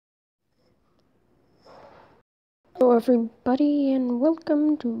Hello everybody and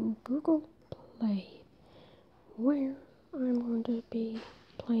welcome to Google Play, where I'm going to be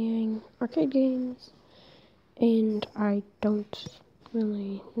playing arcade games, and I don't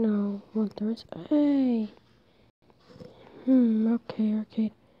really know what there is. Hey! Okay,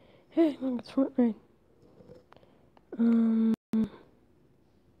 arcade. Hey, look, it's Fortnite.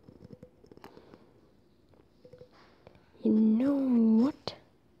 You know what?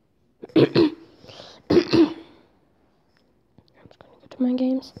 I'm just gonna go to my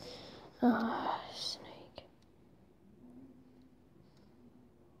games. Snake.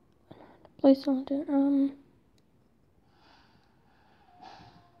 Play solitaire.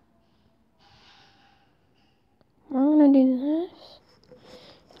 We're gonna do this,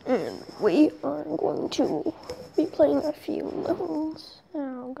 and we are going to be playing a few levels.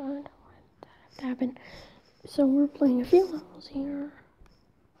 Oh god, why did that have to happen? So we're playing a few levels here,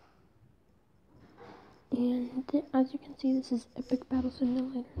 and as you can see, this is Epic Battle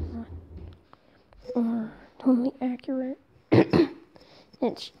Simulator, or totally accurate.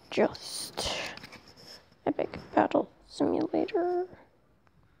 It's just Epic Battle Simulator.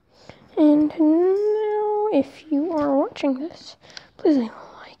 And now, if you are watching this, please leave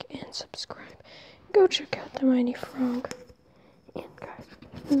a like and subscribe. Go check out the Mighty Frog. And guys,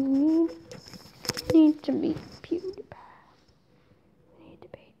 we need to beat PewDiePie. We need to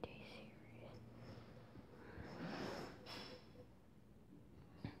beat D-Series.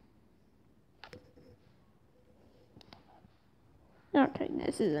 Okay,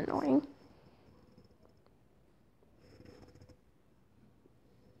 this is annoying.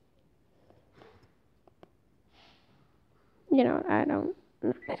 You know, I don't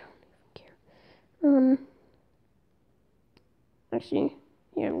even care. Actually,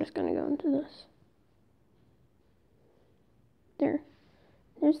 yeah, I'm just gonna go into this.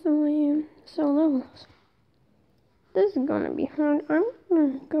 There's the way levels. This is gonna be hard. I'm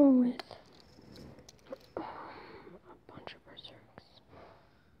gonna go with a bunch of berserks.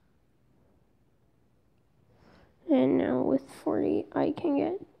 And now with 40, I can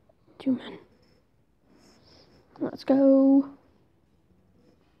get 2 men. Let's go.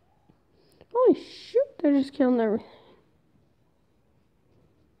 Holy shit, I just killed everything.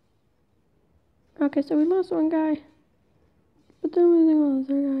 Okay, so we lost one guy, but then we're losing all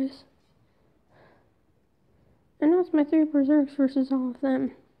the other guys. And now it's my 3 berserks versus all of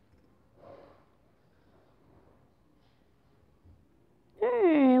them.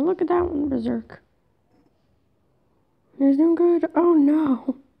 Hey, look at that one berserk. He's doing good. Oh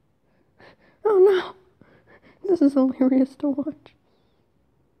no. Oh no. This is hilarious to watch.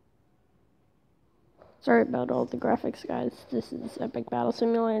 Sorry about all the graphics, guys. This is Epic Battle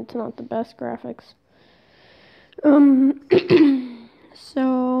Simulator. It's not the best graphics.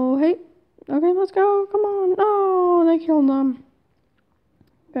 So, hey. Okay, let's go. Come on. Oh, they killed them.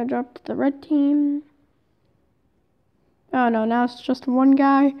 Gotta drop to the red team. Oh no, now it's just one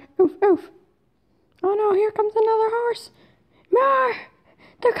guy. Oof, oof. Oh no, here comes another horse. More!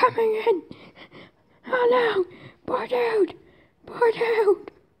 They're coming in. Oh no. Poor dude. Poor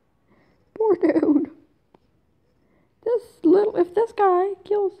dude. Poor dude. If this guy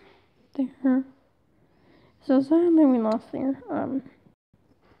kills there. So sadly we lost there.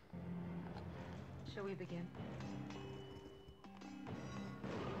 Shall we begin?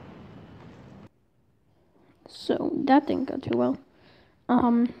 So that didn't go too well. I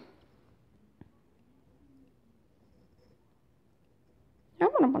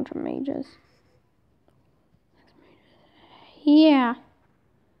want a bunch of mages. Yeah.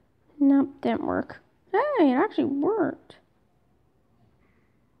 Nope, didn't work. Hey, it actually worked.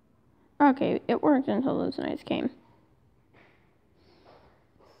 Okay, it worked until those knights came.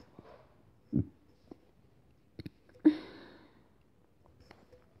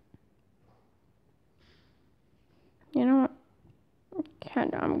 You know what?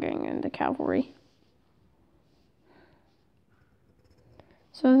 I'm getting into cavalry.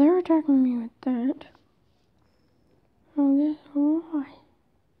 So they're attacking me with that. Oh, guess why?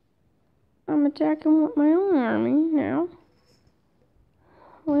 I'm attacking with my own army now.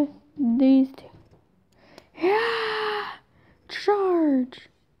 With these two. Yeah! Charge!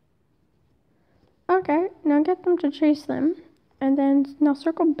 Okay, now get them to chase them. And then now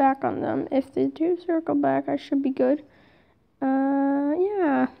circle back on them. If they do circle back, I should be good.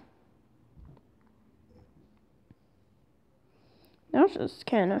 Yeah. Now it's just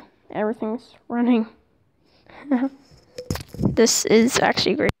kinda everything's running. This is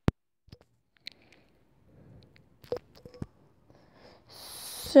actually great.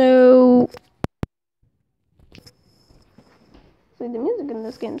 So the music in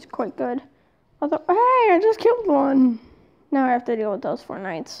this game is quite good. Although, hey, I just killed one. Now I have to deal with those 4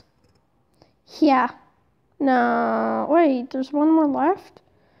 knights. Yeah. No, wait, there's one more left?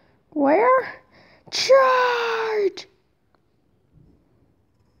 Where? Charge!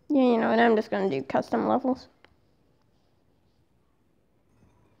 Yeah, you know what, I'm just gonna do custom levels.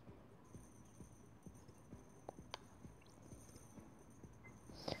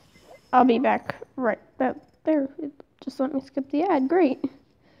 I'll be back right about there. Just let me skip the ad, great.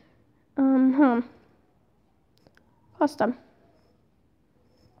 Custom.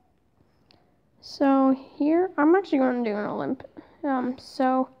 So here, I'm actually going to do an Olymp.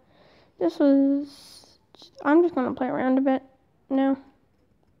 So this was, I'm just going to play around a bit now.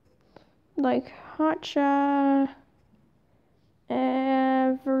 Like Hotcha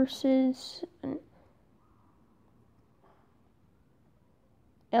versus an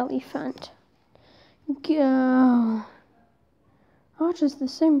elephant. Go. Hotcha's the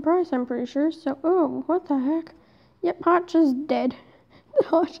same price, I'm pretty sure. So, oh, what the heck? Yep, Hotcha's dead.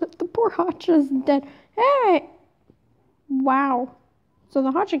 The poor Hotcha's dead. Hey! Wow. So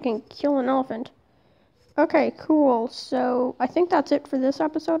the Hotcha can kill an elephant. Okay, cool. So I think that's it for this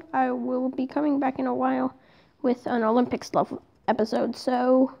episode. I will be coming back in a while with an Olympics level episode.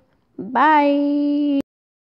 So, bye!